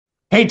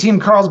Hey, Team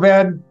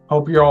Carlsbad.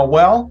 Hope you're all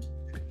well.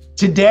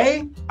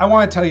 Today, I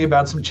want to tell you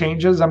about some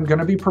changes I'm going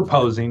to be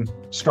proposing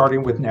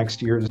starting with next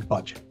year's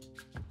budget.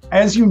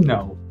 As you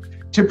know,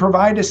 to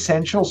provide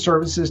essential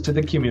services to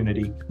the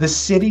community, the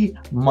city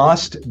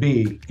must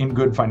be in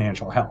good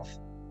financial health.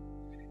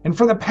 And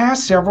for the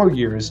past several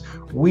years,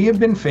 we have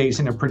been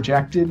facing a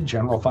projected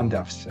general fund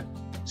deficit.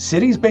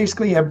 Cities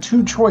basically have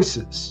two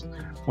choices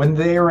when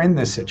they are in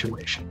this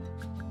situation.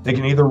 They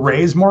can either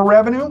raise more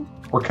revenue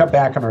or cut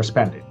back on our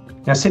spending.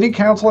 Now, City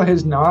Council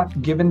has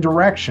not given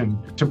direction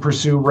to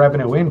pursue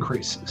revenue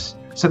increases.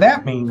 So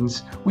that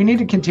means we need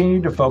to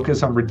continue to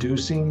focus on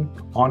reducing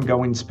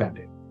ongoing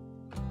spending.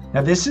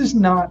 Now, this is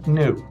not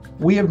new.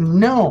 We have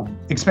known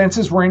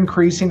expenses were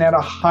increasing at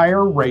a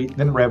higher rate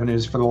than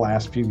revenues for the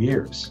last few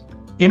years.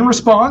 In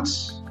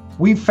response,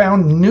 we've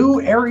found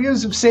new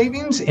areas of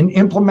savings and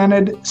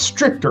implemented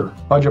stricter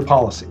budget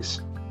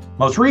policies.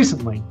 Most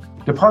recently,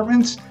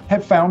 departments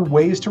have found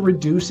ways to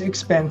reduce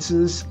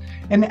expenses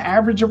an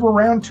average of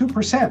around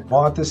 2%,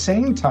 while at the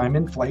same time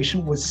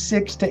inflation was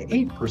 6 to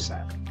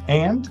 8%.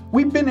 And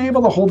we've been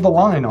able to hold the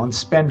line on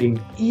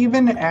spending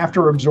even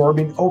after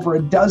absorbing over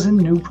a dozen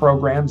new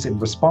programs in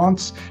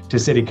response to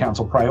City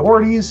Council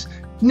priorities,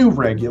 new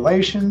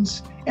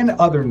regulations, and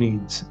other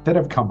needs that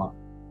have come up.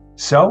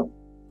 So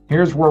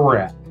here's where we're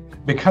at.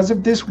 Because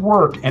of this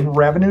work and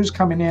revenues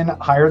coming in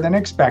higher than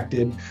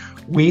expected,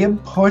 we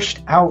have pushed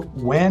out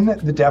when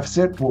the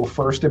deficit will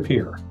first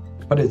appear,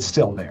 but it's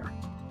still there.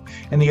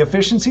 And the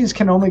efficiencies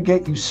can only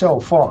get you so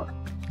far.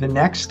 The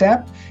next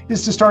step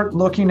is to start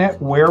looking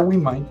at where we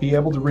might be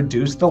able to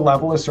reduce the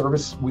level of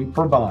service we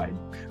provide,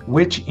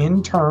 which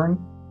in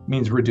turn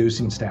means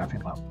reducing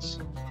staffing levels.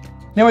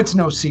 Now, it's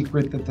no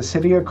secret that the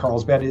city of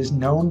Carlsbad is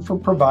known for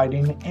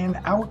providing an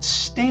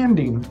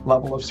outstanding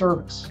level of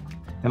service.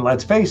 And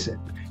let's face it,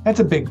 that's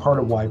a big part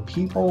of why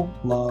people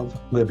love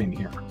living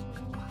here.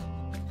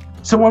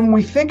 So when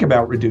we think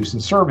about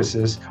reducing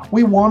services,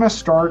 we want to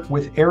start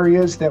with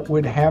areas that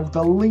would have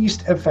the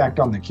least effect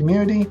on the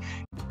community.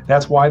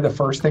 That's why the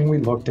first thing we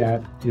looked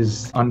at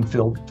is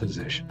unfilled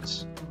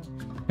positions.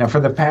 Now, for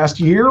the past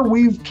year,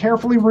 we've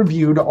carefully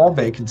reviewed all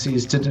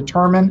vacancies to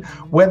determine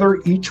whether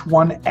each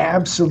one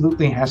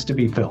absolutely has to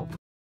be filled.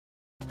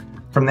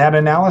 From that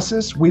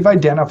analysis, we've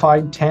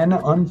identified 10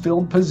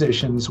 unfilled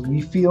positions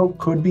we feel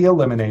could be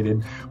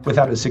eliminated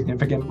without a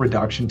significant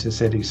reduction to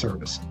city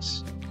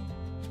services.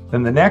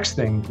 Then the next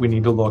thing we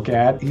need to look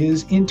at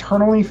is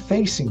internally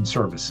facing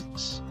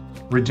services,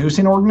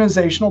 reducing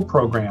organizational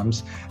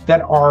programs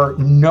that are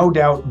no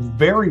doubt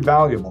very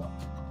valuable,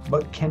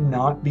 but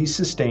cannot be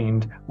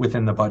sustained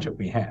within the budget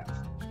we have.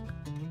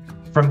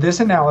 From this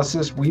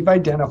analysis, we've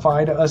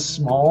identified a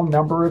small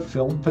number of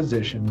filled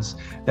positions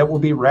that will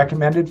be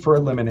recommended for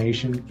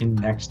elimination in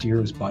next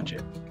year's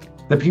budget.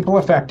 The people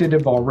affected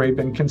have already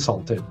been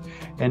consulted,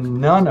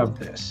 and none of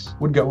this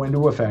would go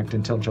into effect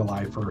until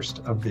July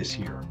 1st of this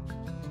year.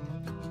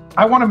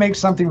 I want to make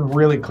something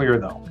really clear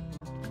though.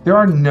 There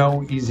are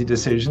no easy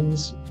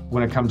decisions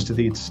when it comes to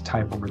these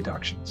type of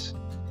reductions.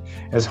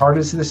 As hard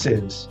as this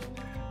is,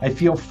 I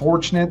feel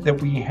fortunate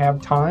that we have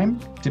time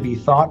to be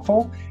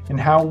thoughtful in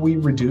how we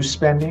reduce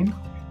spending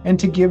and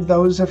to give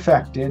those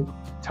affected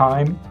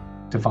time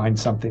to find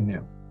something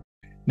new.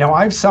 Now,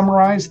 I've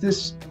summarized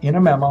this in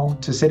a memo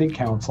to City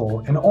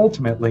Council, and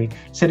ultimately,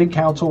 City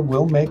Council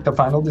will make the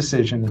final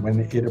decision when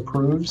it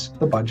approves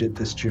the budget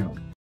this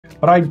June.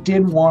 But I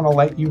did want to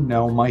let you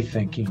know my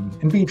thinking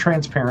and be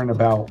transparent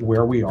about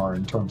where we are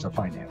in terms of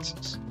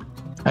finances.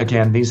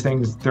 Again, these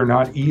things, they're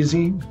not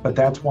easy, but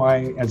that's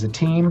why as a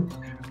team,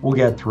 we'll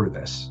get through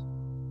this.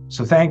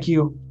 So thank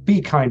you, be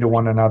kind to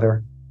one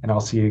another, and I'll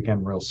see you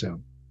again real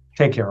soon.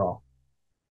 Take care all.